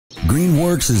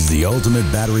Greenworks is the ultimate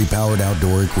battery-powered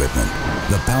outdoor equipment.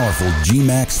 The powerful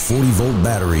G-Max 40-volt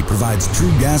battery provides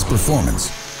true gas performance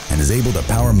and is able to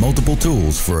power multiple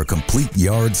tools for a complete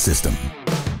yard system.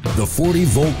 The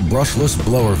 40-volt brushless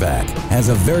blower vac has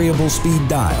a variable speed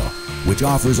dial, which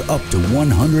offers up to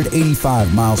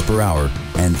 185 miles per hour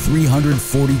and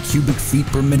 340 cubic feet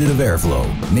per minute of airflow,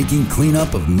 making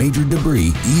cleanup of major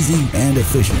debris easy and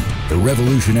efficient. The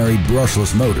revolutionary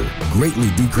brushless motor greatly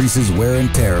decreases wear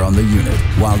and tear on the unit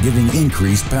while giving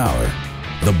increased power.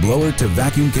 The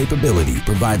blower-to-vacuum capability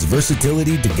provides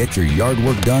versatility to get your yard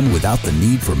work done without the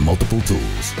need for multiple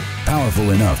tools.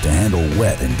 Powerful enough to handle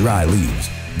wet and dry leaves.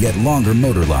 Get longer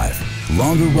motor life,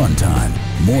 longer run time,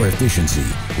 more efficiency,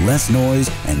 less noise,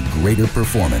 and greater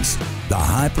performance. The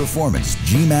high-performance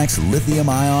G-Max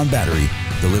lithium-ion battery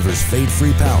delivers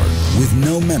fade-free power with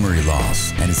no memory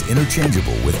loss and is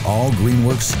interchangeable with all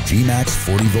Greenworks G-Max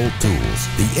 40-volt tools,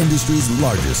 the industry's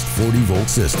largest 40-volt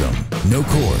system. No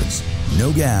cords,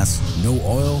 no gas, no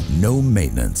oil, no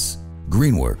maintenance.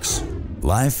 Greenworks.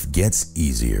 Life gets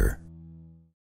easier.